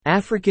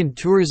African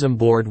Tourism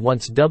Board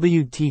wants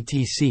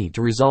WTTC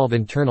to resolve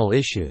internal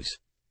issues.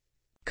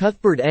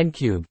 Cuthbert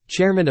Ncube,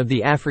 chairman of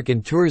the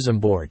African Tourism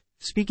Board,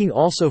 speaking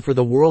also for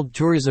the World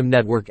Tourism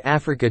Network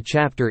Africa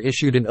chapter,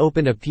 issued an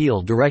open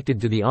appeal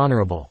directed to the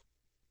Honorable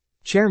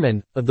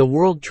Chairman of the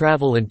World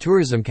Travel and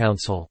Tourism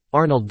Council,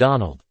 Arnold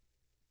Donald.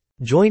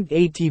 Joint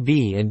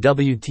ATB and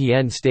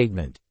WTN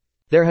statement.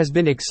 There has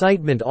been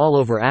excitement all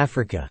over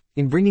Africa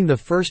in bringing the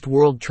first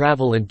World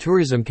Travel and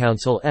Tourism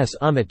Council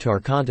Summit to our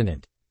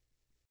continent.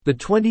 The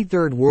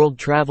 23rd World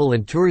Travel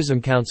and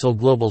Tourism Council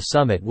Global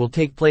Summit will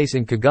take place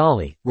in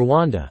Kigali,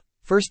 Rwanda,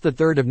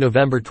 1–3 of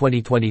November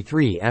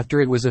 2023, after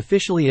it was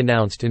officially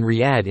announced in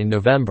Riyadh in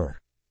November.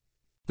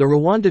 The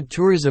Rwanda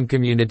tourism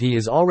community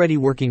is already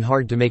working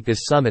hard to make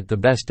this summit the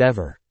best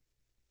ever.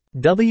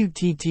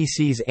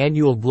 WTTC's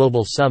annual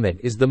Global Summit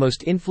is the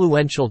most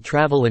influential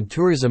travel and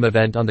tourism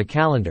event on the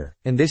calendar,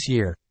 and this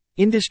year,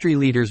 industry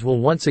leaders will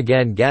once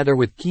again gather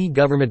with key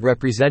government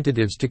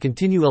representatives to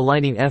continue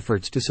aligning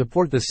efforts to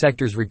support the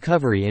sector's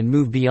recovery and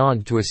move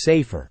beyond to a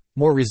safer,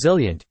 more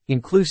resilient,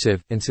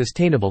 inclusive, and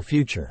sustainable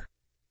future.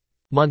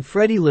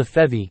 Manfredi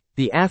Lefebvre,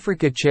 the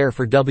Africa chair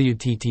for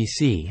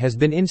WTTC, has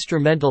been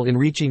instrumental in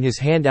reaching his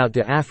hand out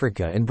to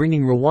Africa and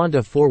bringing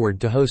Rwanda forward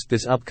to host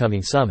this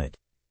upcoming summit.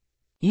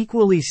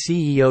 Equally,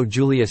 CEO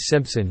Julia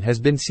Simpson has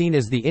been seen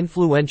as the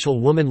influential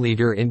woman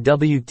leader in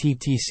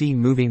WTTC,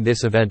 moving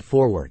this event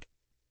forward.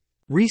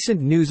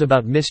 Recent news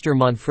about Mr.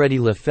 Manfredi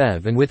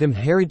Lefebvre and with him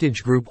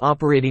Heritage Group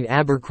operating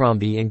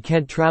Abercrombie &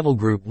 Kent Travel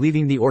Group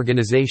leaving the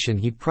organization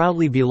he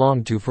proudly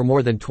belonged to for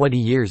more than 20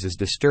 years is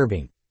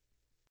disturbing.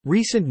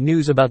 Recent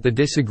news about the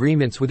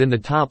disagreements within the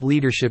top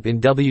leadership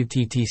in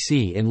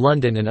WTTC in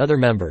London and other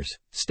members,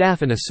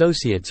 staff and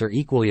associates are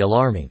equally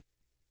alarming.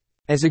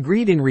 As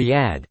agreed in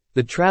Riyadh,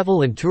 the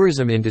travel and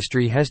tourism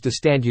industry has to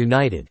stand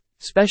united,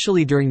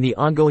 especially during the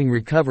ongoing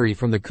recovery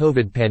from the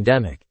COVID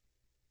pandemic.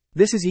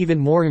 This is even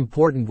more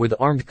important with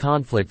armed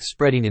conflicts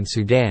spreading in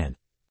Sudan.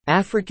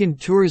 African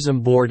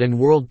Tourism Board and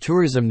World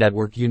Tourism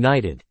Network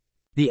united.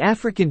 The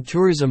African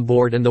Tourism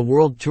Board and the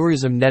World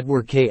Tourism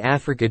Network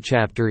Africa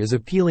chapter is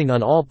appealing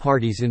on all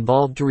parties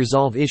involved to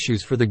resolve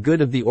issues for the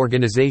good of the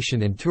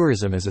organization and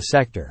tourism as a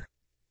sector.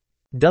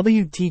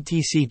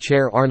 WTTC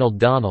Chair Arnold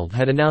Donald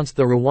had announced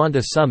the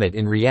Rwanda Summit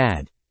in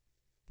Riyadh.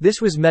 This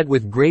was met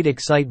with great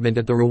excitement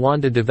at the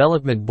Rwanda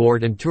Development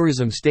Board and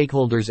tourism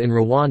stakeholders in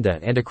Rwanda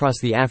and across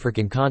the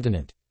African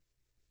continent.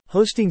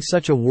 Hosting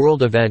such a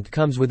world event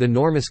comes with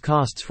enormous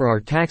costs for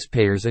our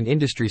taxpayers and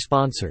industry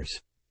sponsors.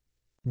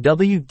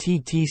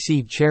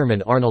 WTTC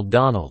Chairman Arnold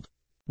Donald.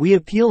 We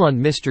appeal on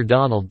Mr.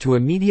 Donald to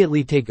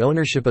immediately take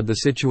ownership of the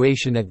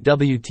situation at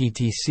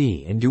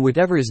WTTC and do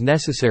whatever is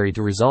necessary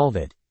to resolve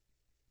it.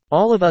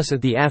 All of us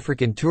at the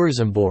African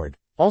Tourism Board,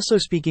 also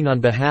speaking on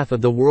behalf of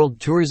the World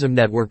Tourism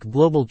Network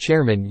Global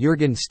Chairman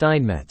Jürgen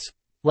Steinmetz,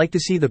 like to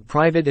see the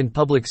private and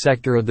public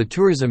sector of the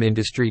tourism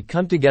industry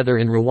come together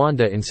in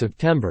Rwanda in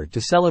September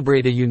to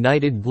celebrate a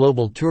united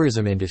global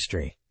tourism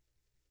industry.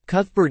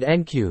 Cuthbert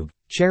Ncube,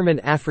 Chairman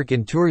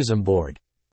African Tourism Board.